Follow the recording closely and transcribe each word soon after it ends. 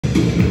So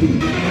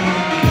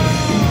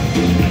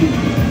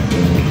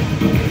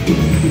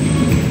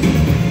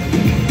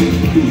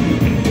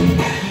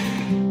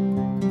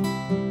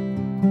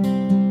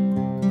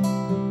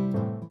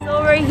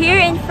we're here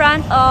in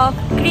front of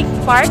Creek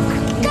Park,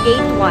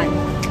 Gate 1.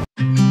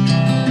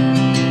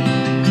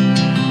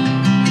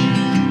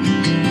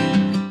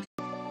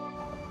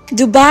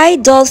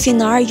 Dubai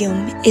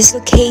Dolphinarium is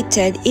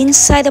located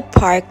inside the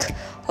park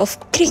of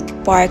Creek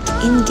Park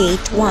in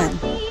Gate 1.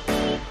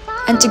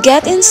 And to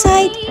get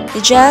inside,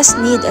 you just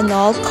need an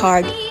all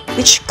card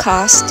which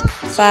costs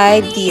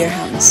 5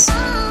 dirhams.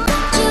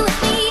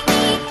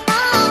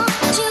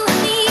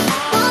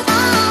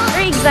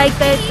 Very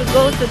excited to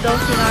go to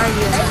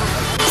Dolphinarium.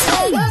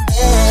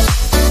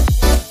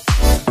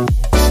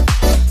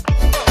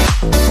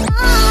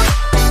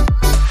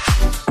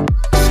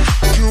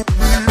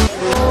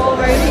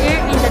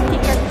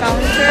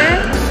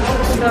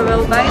 So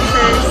we'll buy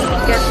first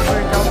ticket for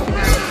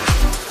Dolphinarium.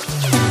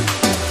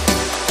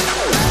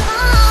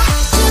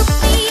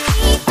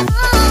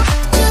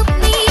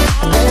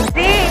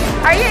 See,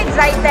 are you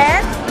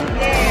excited?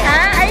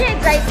 Yeah. Are you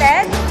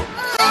excited?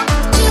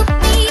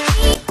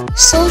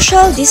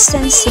 Social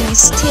distancing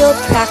is still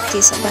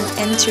practiced upon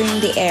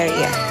entering the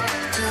area.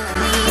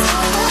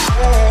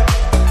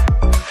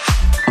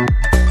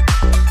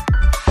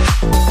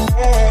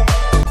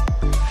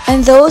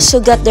 And those who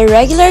got the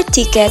regular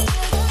ticket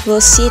will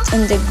sit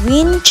on the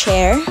green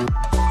chair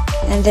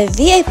and the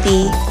VIP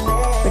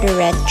for the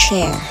red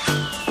chair.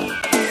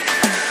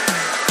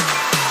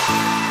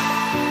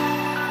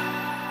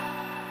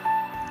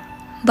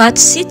 But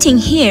sitting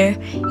here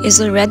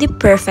is already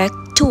perfect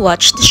to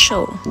watch the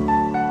show.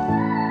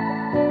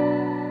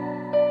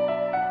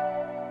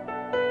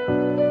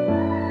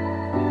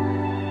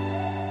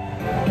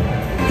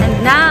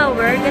 And now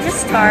we're gonna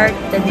start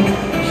the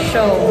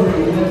show.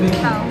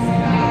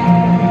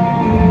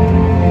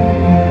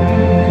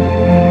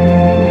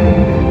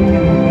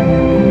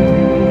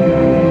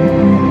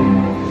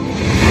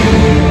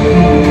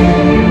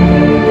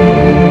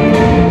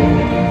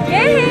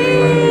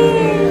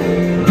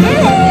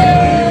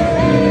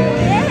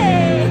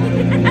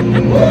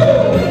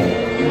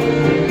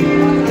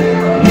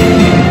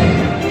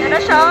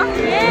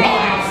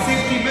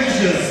 Safety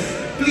measures.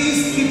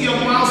 Please keep your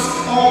mask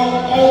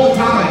on all the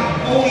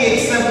time, only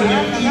except when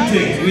you're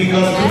eating,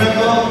 because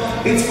remember,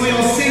 it's for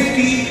your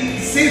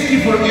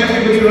safety for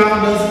everybody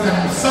around us,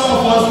 and some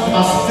of us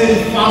are still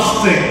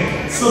fasting,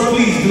 so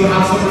please do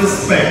have some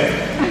respect.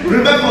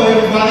 Remember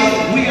everybody,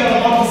 we are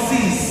about to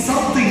see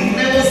something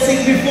never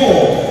seen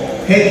before.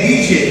 Hey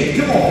DJ,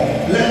 come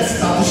on, let's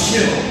start the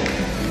show.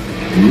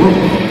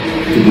 Welcome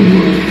to the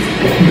world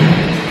of man.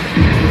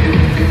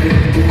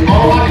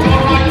 Alright,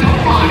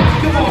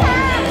 come on,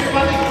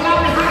 everybody clap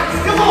your hands,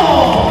 come on!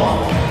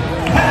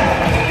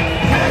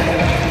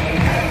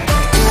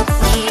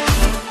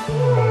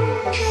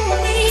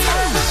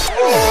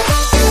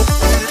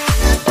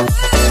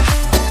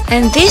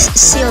 And this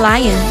sea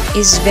lion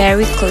is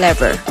very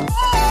clever.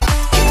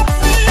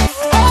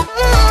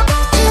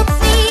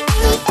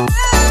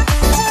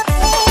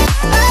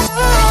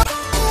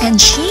 And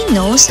she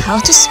knows how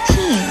to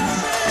spin.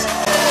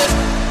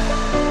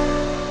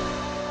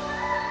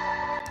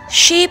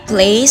 She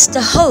plays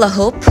the hula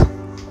hoop.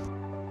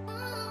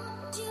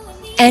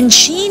 And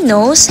she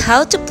knows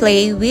how to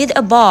play with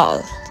a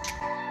ball.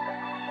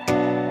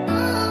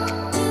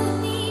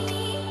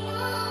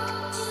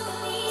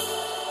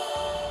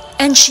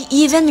 And she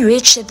even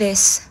reached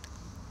this.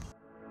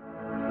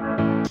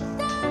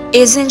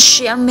 Isn't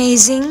she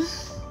amazing?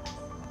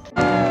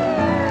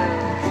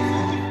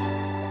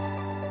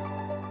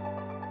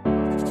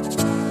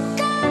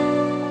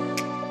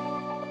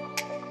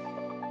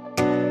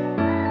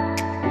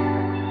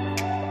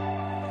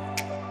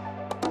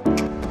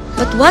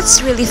 But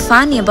what's really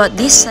funny about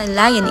this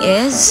lion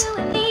is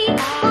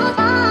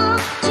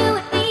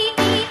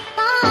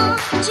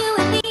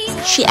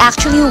she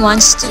actually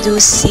wants to do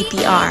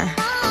CPR.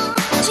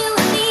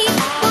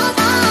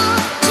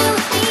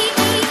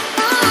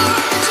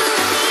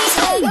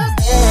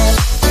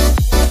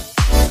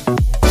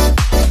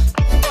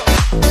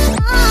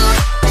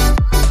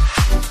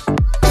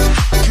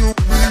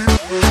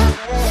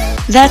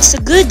 That's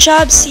a good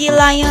job, sea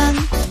lion.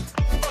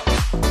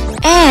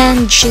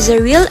 And she's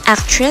a real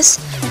actress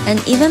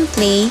and even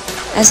play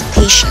as a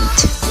patient.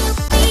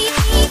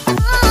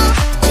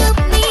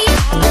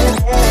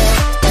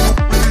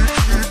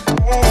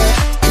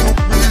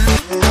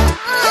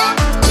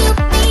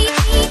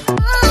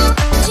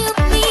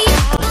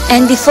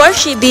 And before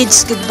she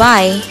bids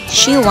goodbye,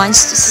 she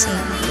wants to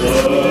sing.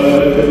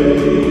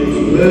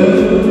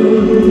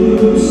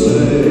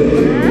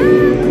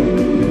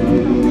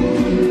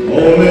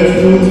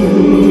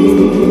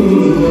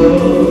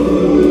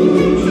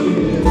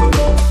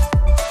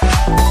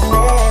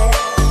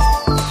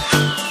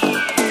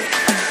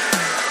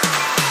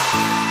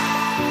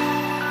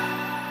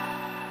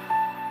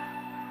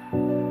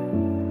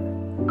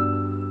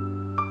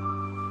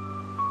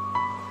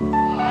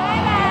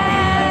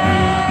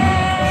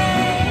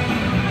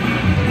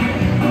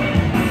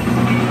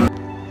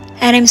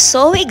 And I'm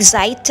so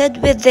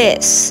excited with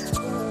this.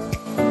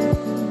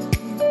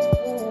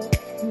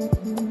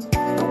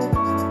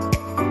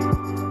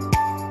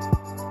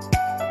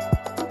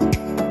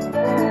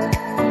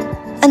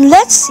 And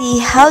let's see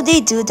how they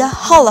do the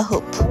hula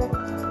hoop.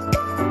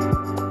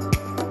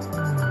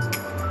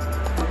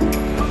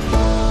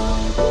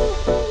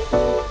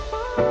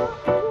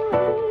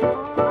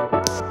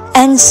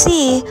 And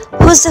see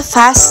who's the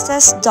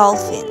fastest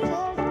dolphin.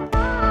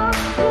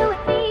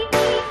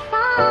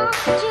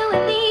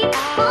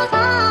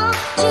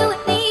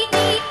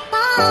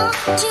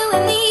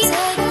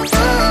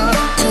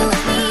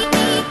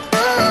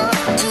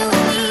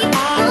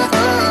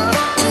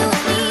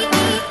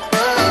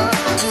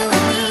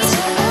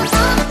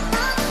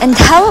 And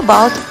how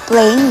about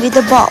playing with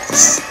the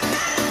balls?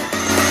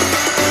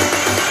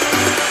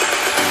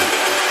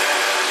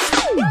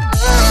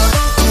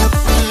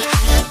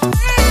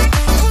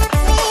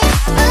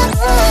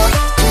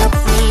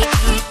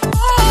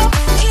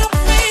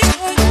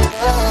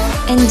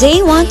 And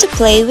they want to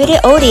play with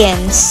the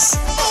audience.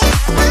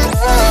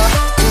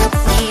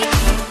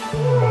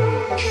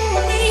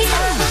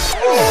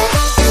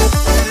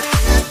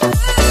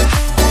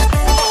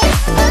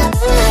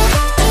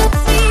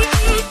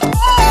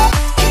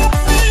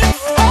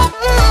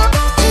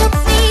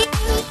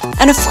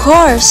 And of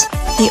course,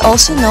 they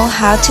also know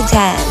how to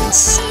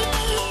dance.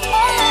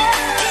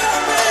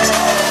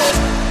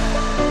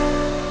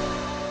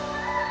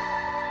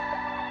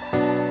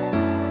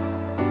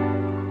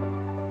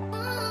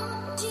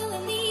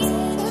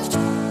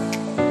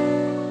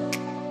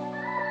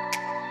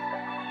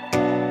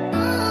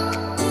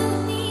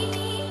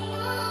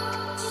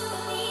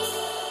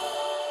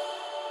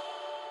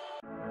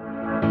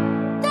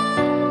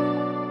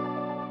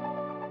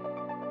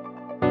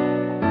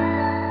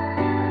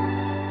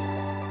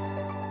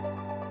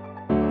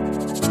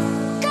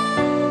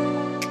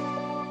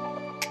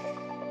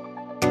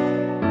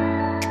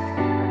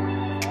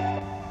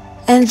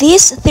 And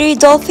these 3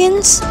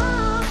 dolphins,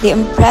 they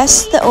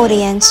impress the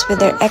audience with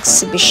their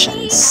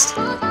exhibitions.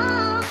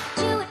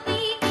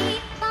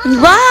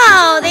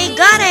 Wow, they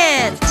got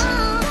it!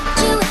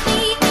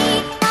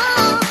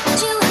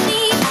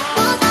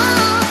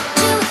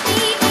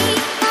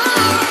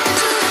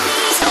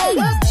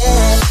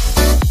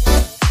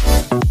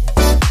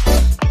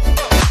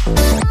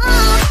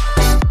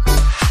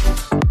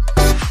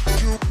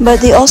 But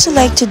they also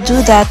like to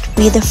do that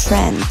with a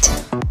friend.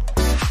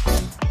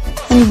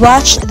 And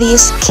watch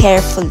this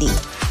carefully.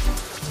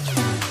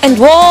 And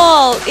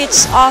whoa,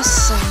 it's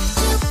awesome!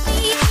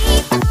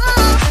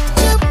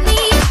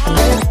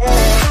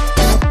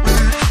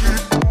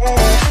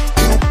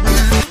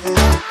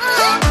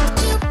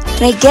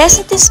 And I guess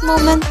at this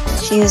moment,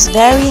 she is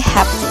very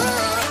happy.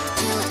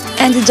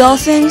 And the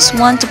dolphins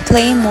want to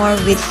play more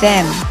with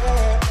them.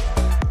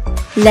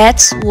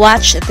 Let's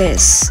watch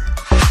this.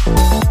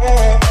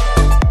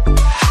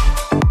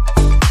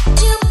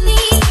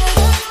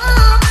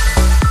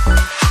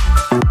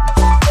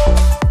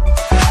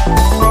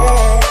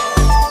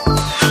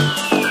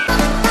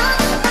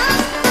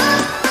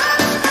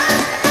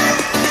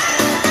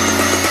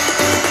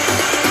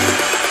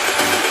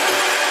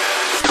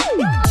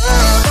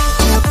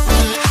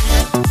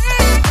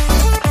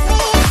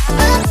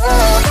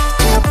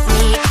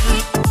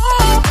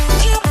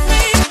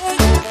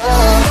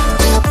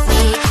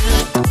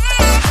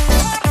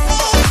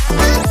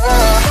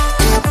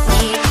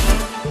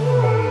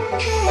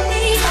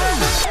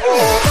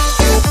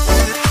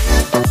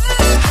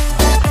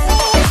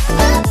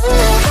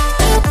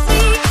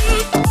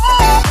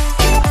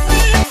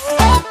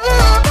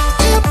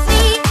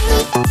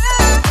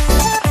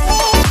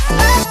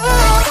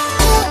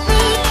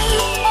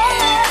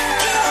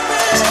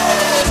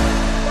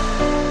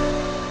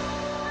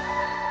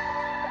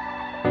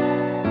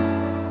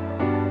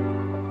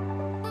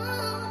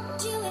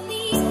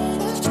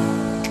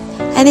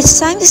 And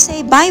it's time to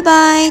say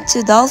bye-bye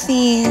to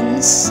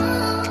dolphins.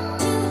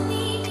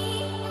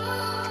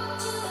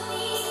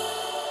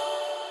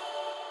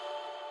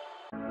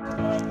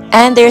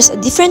 And there's a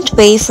different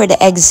way for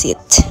the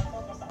exit.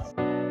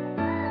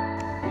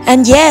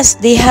 And yes,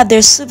 they have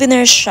their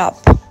souvenir shop.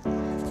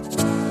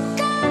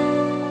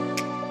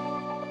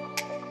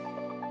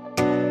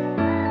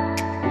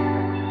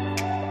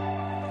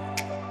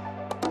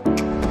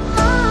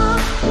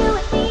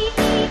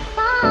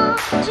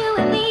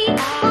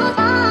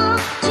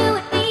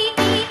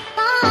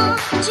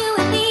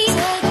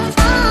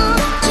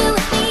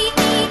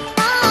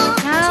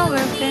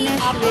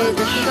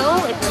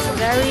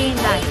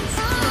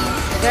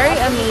 Very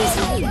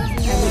amazing.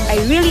 I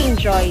really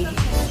enjoyed.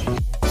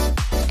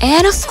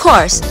 And of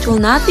course, it will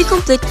not be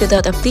complete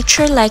without a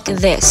picture like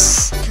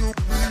this.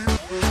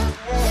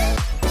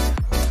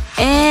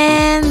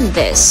 And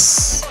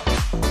this.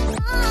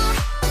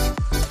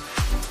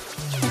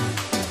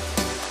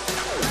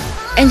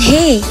 And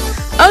hey,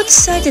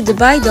 outside the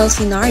Dubai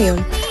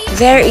Dolphinarium,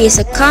 there is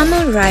a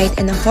camel ride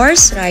and a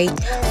horse ride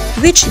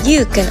which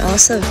you can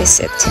also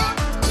visit.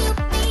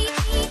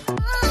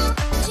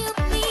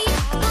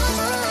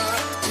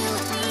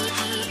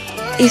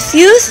 If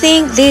you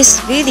think this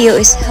video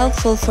is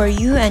helpful for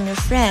you and your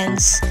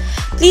friends,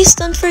 please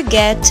don't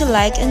forget to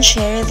like and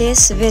share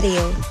this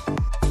video.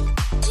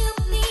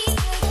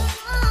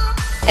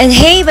 And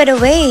hey, by the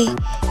way,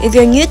 if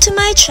you're new to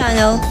my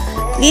channel,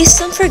 please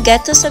don't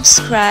forget to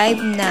subscribe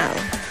now.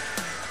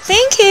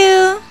 Thank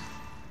you!